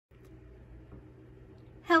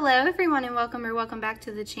Hello everyone and welcome back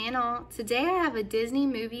to the channel. Today I have a Disney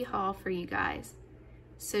movie haul for you guys,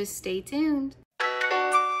 so stay tuned.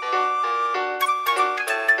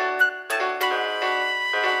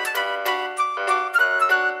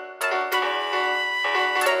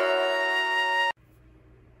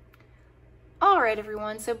 Alright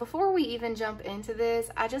everyone, so before we even jump into this,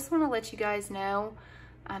 I just want to let you guys know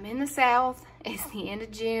I'm in the South. It's the end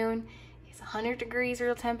of June. It's 100 degrees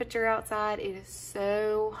real temperature outside. It is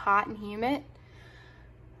so hot and humid.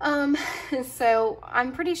 So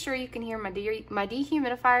I'm pretty sure you can hear my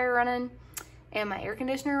dehumidifier running and my air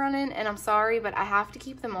conditioner running, and I'm sorry, but I have to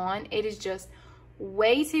keep them on. It is just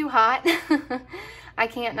way too hot. I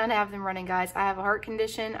can't not have them running, guys. I have a heart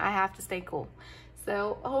condition. I have to stay cool.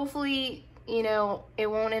 So hopefully, you know, it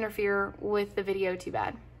won't interfere with the video too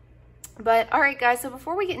bad. But all right guys, so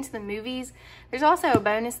before we get into the movies, there's also a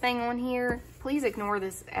bonus thing on here. Please ignore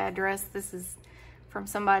this address. This is from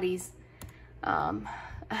somebody's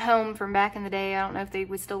home from back in the day. I don't know if they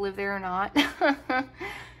would still live there or not.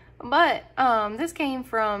 But this came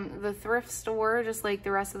from the thrift store, just like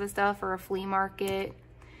the rest of the stuff, or a flea market,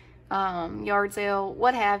 yard sale,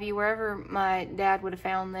 what have you, wherever my dad would have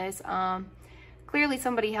found this. Clearly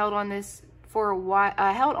somebody held on this for a while,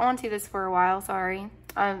 held onto this for a while, sorry.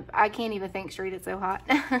 I can't even think straight, it's so hot.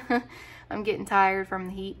 I'm getting tired from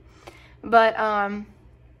the heat. But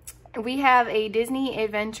we have a Disney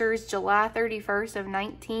Adventures July 31st of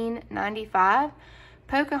 1995.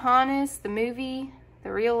 Pocahontas, the movie,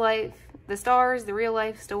 the stars, the real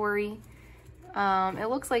life story. It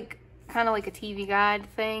looks like kind of like a TV guide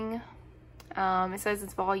thing. It says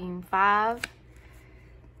it's volume 5.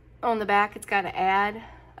 On the back it's got an ad.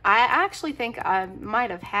 I actually think I might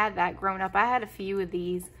have had that growing up. I had a few of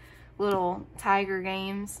these little tiger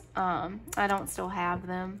games. I don't still have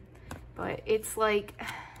them, but it's like,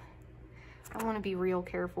 I want to be real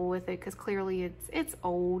careful with it because clearly it's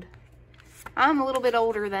old. I'm a little bit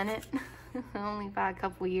older than it, only by a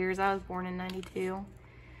couple of years. I was born in 92,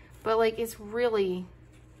 but like it's really,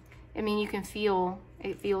 I mean, you can feel,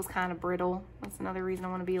 it feels kind of brittle. That's another reason I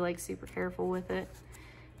want to be like super careful with it.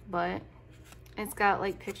 But it's got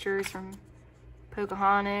like pictures from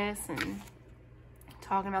Pocahontas and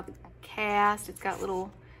talking about the cast. It's got little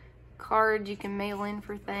cards you can mail in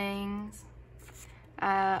for things.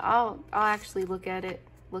 I'll actually look at it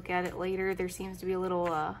later. There seems to be a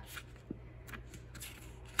little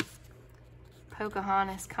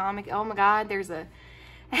Pocahontas comic. Oh my god, there's a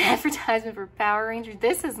advertisement for Power Rangers.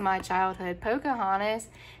 This is my childhood. Pocahontas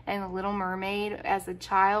and The Little Mermaid as a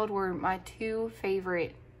child were my two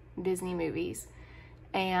favorite Disney movies.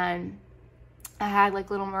 And I had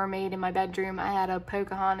like Little Mermaid in my bedroom. I had a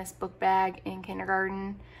Pocahontas book bag in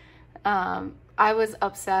kindergarten. I was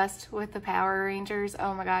obsessed with the Power Rangers.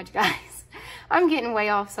 Oh my god, you guys. I'm getting way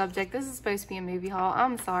off subject. This is supposed to be a movie haul.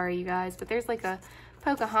 I'm sorry, you guys, but there's like a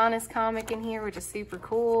Pocahontas comic in here, which is super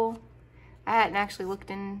cool. I hadn't actually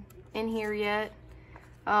looked in here yet.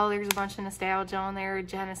 Oh, there's a bunch of nostalgia on there.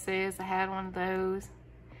 Genesis, I had one of those.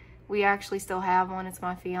 We actually still have one. It's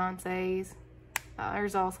my fiance's.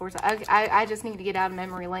 There's all sorts of, I just need to get out of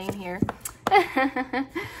memory lane here.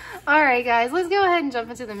 All right, guys, let's go ahead and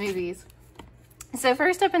jump into the movies. So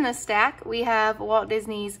first up in the stack, we have Walt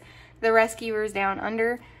Disney's The Rescuers Down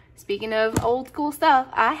Under. Speaking of old school stuff,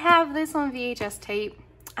 I have this on VHS tape.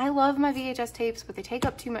 I love my VHS tapes, but they take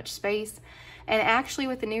up too much space. And actually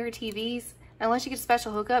with the newer TVs, unless you get a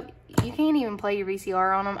special hookup, you can't even play your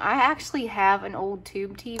VCR on them. I actually have an old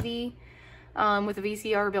tube TV with a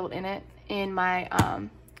VCR built in it in my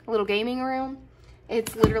little gaming room.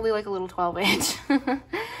 It's literally like a little 12-inch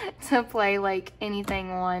to play like anything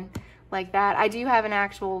on like that. I do have an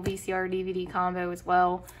actual VCR DVD combo as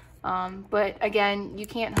well. But again, you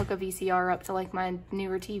can't hook a VCR up to like my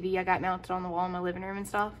newer TV I got mounted on the wall in my living room and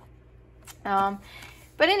stuff. But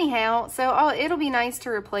anyhow, so it'll be nice to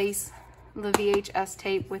replace the VHS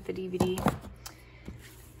tape with the DVD.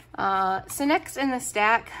 So next in the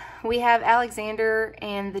stack, we have Alexander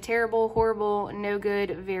and the Terrible, Horrible, No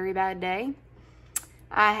Good, Very Bad Day.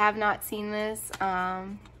 I have not seen this.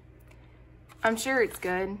 I'm sure it's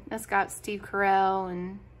good. It's got Steve Carell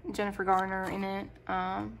and Jennifer Garner in it.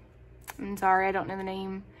 I'm sorry, I don't know the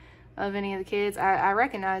name of any of the kids. I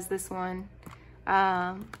recognize this one, but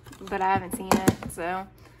I haven't seen it. So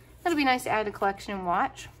it'll be nice to add to the collection and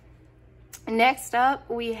watch. Next up,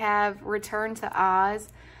 we have Return to Oz.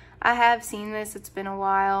 I have seen this. It's been a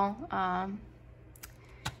while.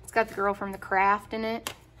 It's got the girl from The Craft in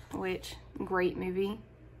it, which, great movie.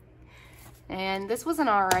 And this was an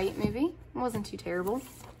alright movie. It wasn't too terrible.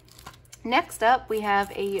 Next up, we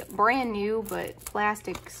have a brand new but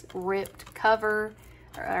plastics ripped cover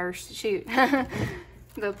or shoot.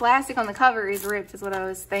 The plastic on the cover is ripped is what I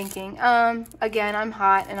was thinking. Again, I'm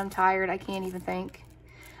hot and I'm tired. I can't even think.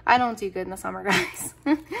 I don't do good in the summer, guys.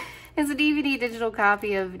 It's a DVD digital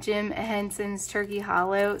copy of Jim Henson's Turkey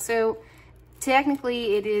Hollow. So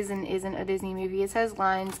technically it is and isn't a Disney movie. It says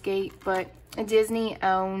Lionsgate, but Disney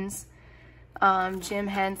owns Jim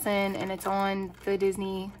Henson, and it's on the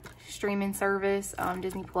Disney streaming service,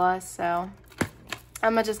 Disney Plus. So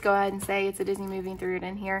I'm gonna just go ahead and say it's a Disney movie and threw it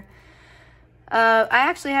in here. I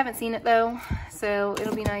actually haven't seen it though, so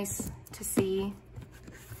it'll be nice to see.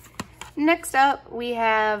 Next up, we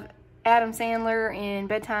have Adam Sandler in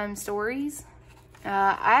Bedtime Stories.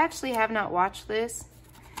 I actually have not watched this,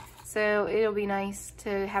 so it'll be nice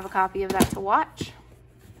to have a copy of that to watch.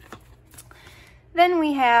 Then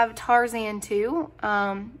we have Tarzan 2.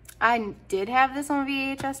 I did have this on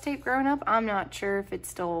VHS tape growing up. I'm not sure if it's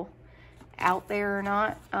still out there or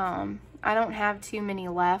not. I don't have too many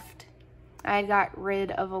left. I got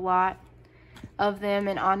rid of a lot of them,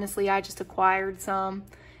 and honestly, I just acquired some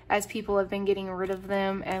as people have been getting rid of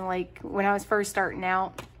them. And like when I was first starting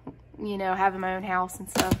out, you know, having my own house and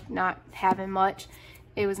stuff, not having much,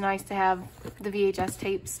 it was nice to have the VHS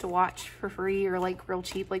tapes to watch for free or like real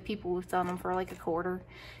cheap. Like people would sell them for like $1.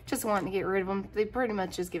 Just wanting to get rid of them. They pretty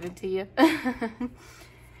much just give it to you.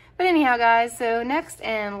 But anyhow, guys, so next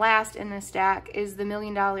and last in this stack is The $1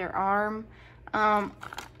 Million Arm.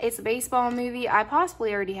 It's a baseball movie. I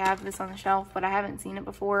possibly already have this on the shelf, but I haven't seen it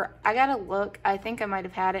before. I gotta look. I think I might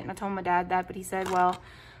have had it, and I told my dad that, but he said, well,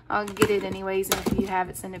 I'll get it anyways, and if you have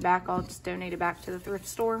it, send it back. I'll just donate it back to the thrift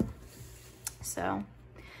store. So,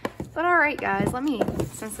 but all right, guys,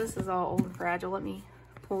 since this is all old and fragile, let me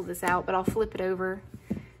pull this out, but I'll flip it over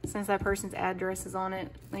since that person's address is on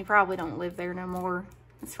it. They probably don't live there no more.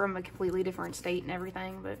 It's from a completely different state and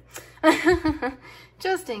everything, but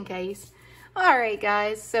just in case. All right,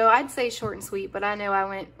 guys, so I'd say short and sweet, but I know I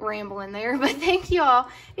went rambling there. But thank you all.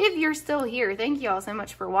 If you're still here, thank you all so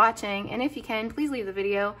much for watching. And if you can, please leave the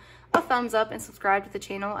video a thumbs up and subscribe to the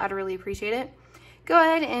channel. I'd really appreciate it. Go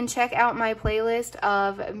ahead and check out my playlist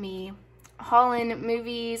of me hauling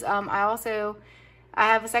movies. I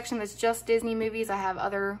have a section that's just Disney movies. I have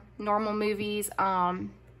other normal movies. I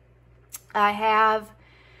have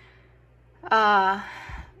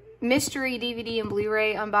mystery DVD and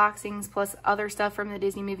Blu-ray unboxings, plus other stuff from the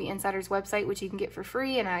Disney Movie Insiders website, which you can get for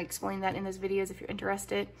free, and I explain that in those videos if you're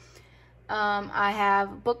interested. I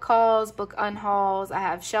have book hauls, book unhauls. I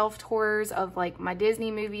have shelf tours of like my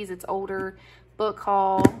Disney movies. It's older. Book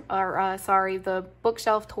haul, or the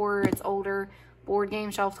bookshelf tour. It's older. Board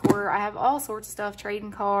game shelf tour. I have all sorts of stuff,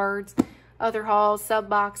 trading cards, other hauls, sub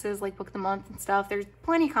boxes like Book of the Month and stuff. There's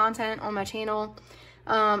plenty of content on my channel.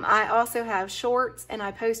 I also have shorts, and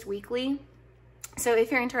I post weekly. So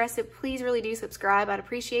if you're interested, please really do subscribe. I'd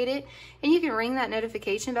appreciate it. And you can ring that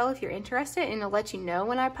notification bell if you're interested, and it'll let you know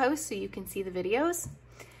when I post so you can see the videos.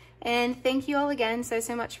 And thank you all again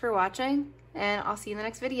so much for watching, and I'll see you in the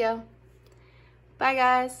next video. Bye,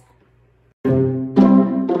 guys.